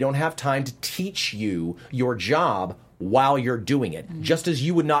 We don't have time to teach you your job while you're doing it. Just as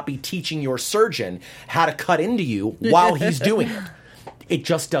you would not be teaching your surgeon how to cut into you while he's doing it. It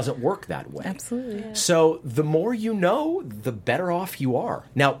just doesn't work that way. Absolutely. Yeah. So the more you know, the better off you are.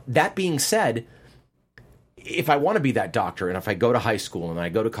 Now, that being said, if I want to be that doctor, and if I go to high school and I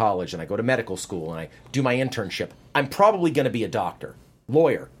go to college and I go to medical school and I do my internship, I'm probably going to be a doctor.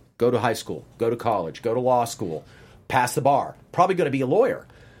 Lawyer, go to high school, go to college, go to law school, pass the bar, probably going to be a lawyer.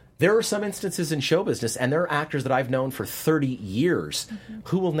 There are some instances in show business, and there are actors that I've known for 30 years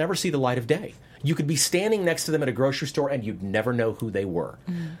who will never see the light of day. You could be standing next to them at a grocery store and you'd never know who they were.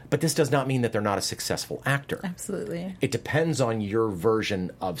 But this does not mean that they're not a successful actor. Absolutely. It depends on your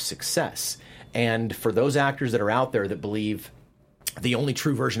version of success. And for those actors that are out there that believe the only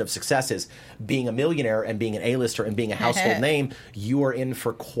true version of success is being a millionaire and being an A-lister and being a household name, you are in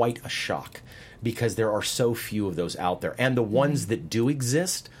for quite a shock, because there are so few of those out there. And the ones that do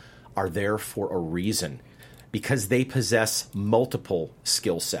exist are there for a reason, because they possess multiple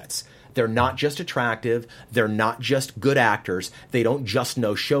skill sets. They're not just attractive. They're not just good actors. They don't just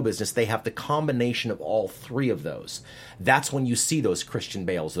know show business. They have the combination of all three of those. That's when you see those Christian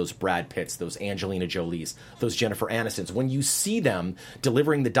Bales, those Brad Pitts, those Angelina Jolies, those Jennifer Anistons. When you see them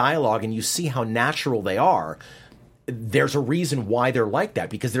delivering the dialogue and you see how natural they are, there's a reason why they're like that,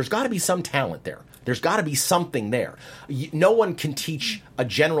 because there's got to be some talent there. There's got to be something there. No one can teach a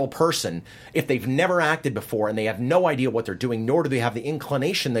general person if they've never acted before and they have no idea what they're doing, nor do they have the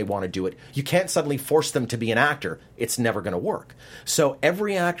inclination they want to do it. You can't suddenly force them to be an actor. It's never going to work. So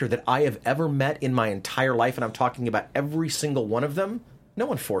every actor that I have ever met in my entire life, and I'm talking about every single one of them, no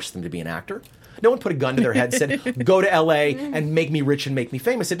one forced them to be an actor. No one put a gun to their head and said, go to LA and make me rich and make me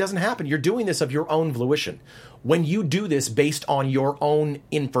famous. It doesn't happen. You're doing this of your own volition. When you do this based on your own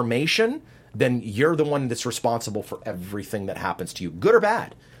information, then you're the one that's responsible for everything that happens to you, good or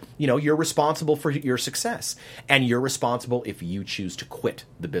bad. You know, you're responsible for your success. And you're responsible if you choose to quit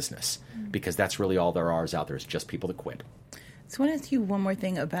the business, because that's really all there are out there is just people that quit. So I want to ask you one more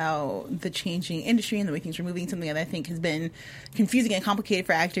thing about the changing industry and the way things are moving, something that I think has been confusing and complicated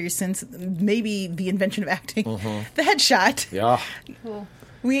for actors since maybe the invention of acting, the headshot. Yeah. Cool.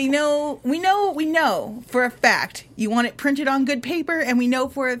 We know for a fact you want it printed on good paper, and we know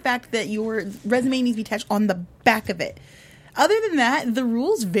for a fact that your resume needs to be attached on the back of it. Other than that, the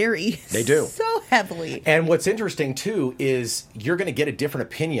rules vary. They do. So heavily. And what's interesting, too, is you're going to get a different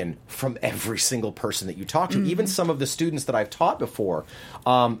opinion from every single person that you talk to. Even some of the students that I've taught before,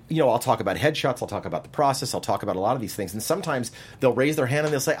 I'll talk about headshots, I'll talk about the process, I'll talk about a lot of these things. And sometimes they'll raise their hand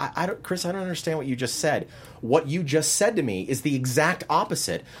and they'll say, Chris, I don't understand what you just said. What you just said to me is the exact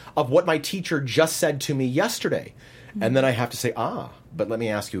opposite of what my teacher just said to me yesterday. And then I have to say, but let me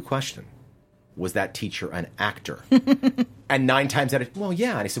ask you a question. Was that teacher an actor? And 9 times out of, well,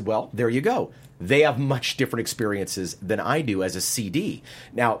 yeah. And I said, well, there you go. They have much different experiences than I do as a CD.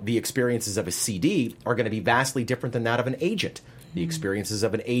 Now, the experiences of a CD are going to be vastly different than that of an agent. The experiences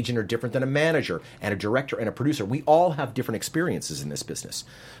of an agent are different than a manager and a director and a producer. We all have different experiences in this business.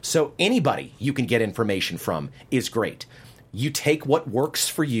 So anybody you can get information from is great. You take what works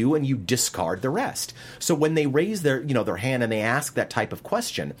for you and you discard the rest. So when they raise their hand and they ask that type of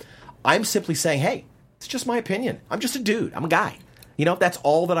question, I'm simply saying, hey, it's just my opinion. I'm just a dude. I'm a guy. That's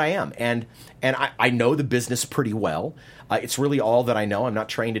all that I am. And I know the business pretty well. It's really all that I know. I'm not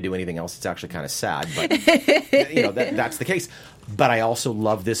trained to do anything else. It's actually kind of sad, but that's the case. But I also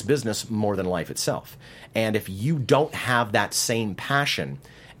love this business more than life itself. And if you don't have that same passion,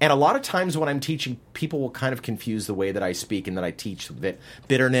 and a lot of times when I'm teaching, people will kind of confuse the way that I speak and that I teach that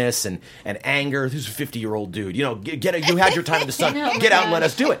bitterness and anger. Who's a 50-year-old dude? You had your time in the sun. Get out and let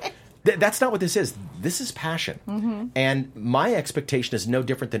us do it. That's not what this is. This is passion. And my expectation is no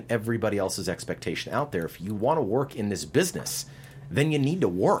different than everybody else's expectation out there. If you want to work in this business, then you need to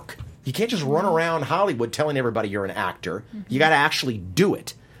work. You can't just run around Hollywood telling everybody you're an actor. You got to actually do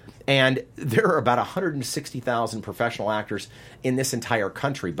it. And there are about 160,000 professional actors in this entire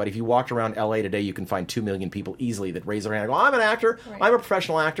country. But if you walked around L.A. today, you can find 2 million people easily that raise their hand and go, I'm an actor. Right. I'm a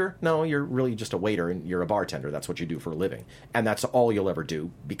professional actor. No, you're really just a waiter and you're a bartender. That's what you do for a living. And that's all you'll ever do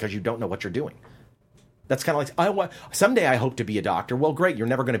because you don't know what you're doing. That's kind of like, someday I hope to be a doctor. Well, great. You're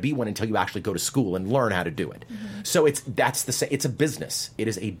never going to be one until you actually go to school and learn how to do it. So it's a business. It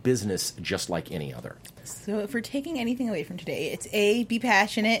is a business just like any other. So if we're taking anything away from today, it's A, be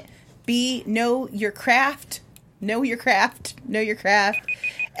passionate. B, know your craft.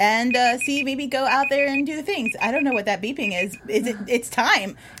 And C, maybe go out there and do the things. I don't know what that beeping is. It's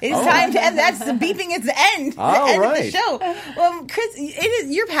time. It is time to end. That's the beeping is the end. The end of the show. Well, Chris,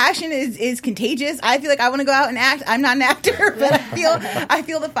 your passion is contagious. I feel like I want to go out and act. I'm not an actor, but I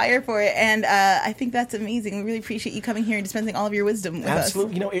feel the fire for it. And I think that's amazing. We really appreciate you coming here and dispensing all of your wisdom with us.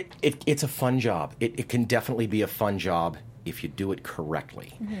 Absolutely. It's a fun job. It can definitely be a fun job if you do it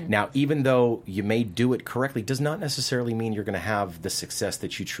correctly. Now, even though you may do it correctly, does not necessarily mean you're going to have the success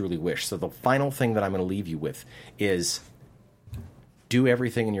that you truly wish. So the final thing that I'm going to leave you with is do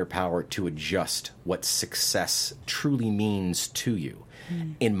everything in your power to adjust what success truly means to you.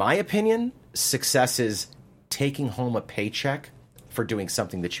 In my opinion, success is taking home a paycheck for doing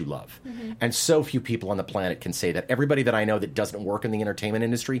something that you love. And so few people on the planet can say that. Everybody that I know that doesn't work in the entertainment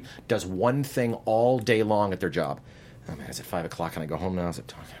industry does one thing all day long at their job. Oh, man, is it 5 o'clock? Can I go home now?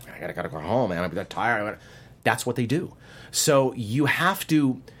 I gotta go home, man. I'm tired. That's what they do. So you have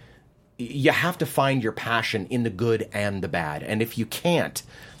to find your passion in the good and the bad. And if you can't,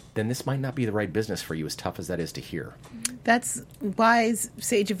 then this might not be the right business for you, as tough as that is to hear. That's wise,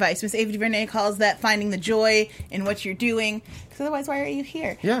 sage advice. Miss Ava DuVernay calls that finding the joy in what you're doing. Because otherwise, why are you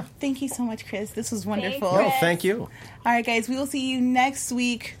here? Yeah. Thank you so much, Chris. This was wonderful. No, thank you. All right, guys. We will see you next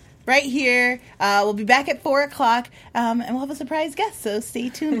week. Right here. We'll be back at 4 o'clock, and we'll have a surprise guest, so stay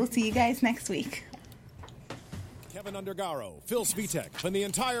tuned. We'll see you guys next week. Kevin Undergaro, Phil Svitek, and the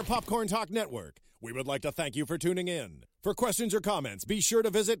entire Popcorn Talk Network, we would like to thank you for tuning in. For questions or comments, be sure to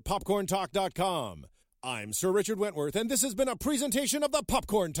visit popcorntalk.com. I'm Sir Richard Wentworth, and this has been a presentation of the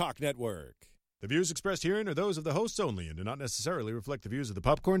Popcorn Talk Network. The views expressed herein are those of the hosts only and do not necessarily reflect the views of the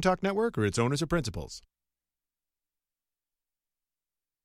Popcorn Talk Network or its owners or principals.